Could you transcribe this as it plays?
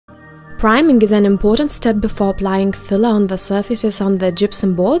Priming is an important step before applying filler on the surfaces on the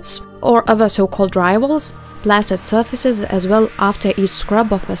gypsum boards or other so-called drywalls, plastered surfaces, as well after each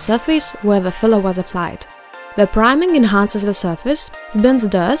scrub of the surface where the filler was applied. The priming enhances the surface, binds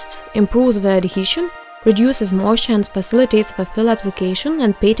dust, improves the adhesion, reduces moisture and facilitates the fill application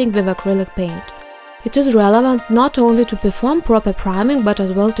and painting with acrylic paint. It is relevant not only to perform proper priming but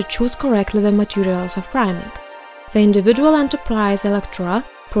as well to choose correctly the materials of priming. The individual enterprise Electra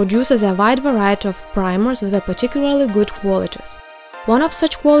produces a wide variety of primers with particularly good qualities. One of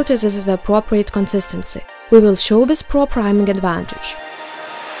such qualities is the appropriate consistency. We will show this Pro Priming advantage.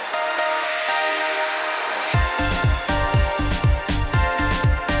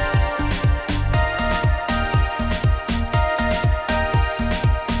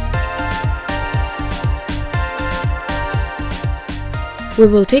 We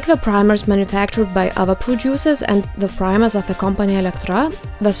will take the primers manufactured by other producers and the primers of the company Electra,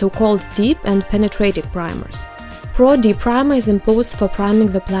 the so-called deep and penetrating primers. Pro Deep Primer is imposed for priming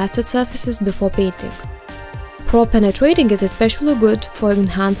the plastered surfaces before painting. Pro Penetrating is especially good for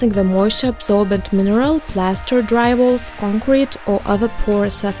enhancing the moisture-absorbent mineral, plaster, drywalls, concrete or other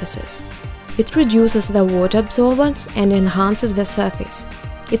porous surfaces. It reduces the water absorbance and enhances the surface.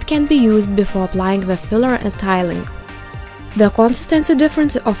 It can be used before applying the filler and tiling. The consistency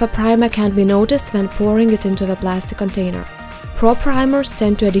difference of a primer can be noticed when pouring it into the plastic container. Pro primers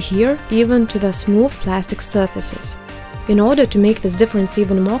tend to adhere even to the smooth plastic surfaces. In order to make this difference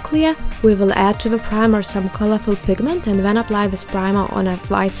even more clear, we will add to the primer some colorful pigment and then apply this primer on a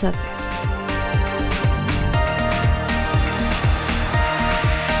white surface.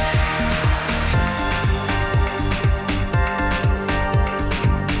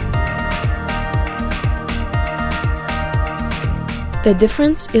 The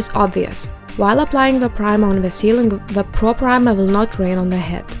difference is obvious. While applying the primer on the ceiling, the Pro Primer will not rain on the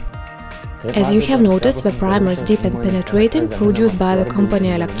head. As you have noticed, the primers Deep and Penetrating produced by the company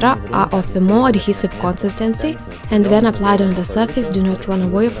Electra are of the more adhesive consistency and when applied on the surface do not run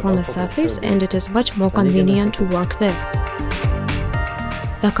away from the surface and it is much more convenient to work with.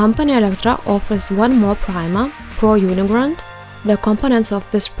 The company Electra offers one more primer, Pro Unigrund. The components of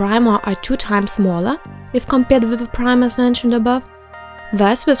this primer are 2 times smaller if compared with the primers mentioned above.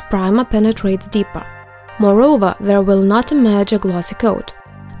 Thus, this primer penetrates deeper. Moreover, there will not emerge a glossy coat.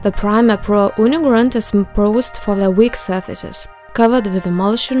 The primer Pro Unigrund is imposed for the weak surfaces, covered with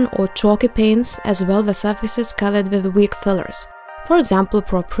emulsion or chalky paints, as well the surfaces covered with weak fillers, for example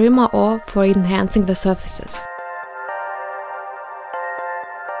Pro Primer or for enhancing the surfaces.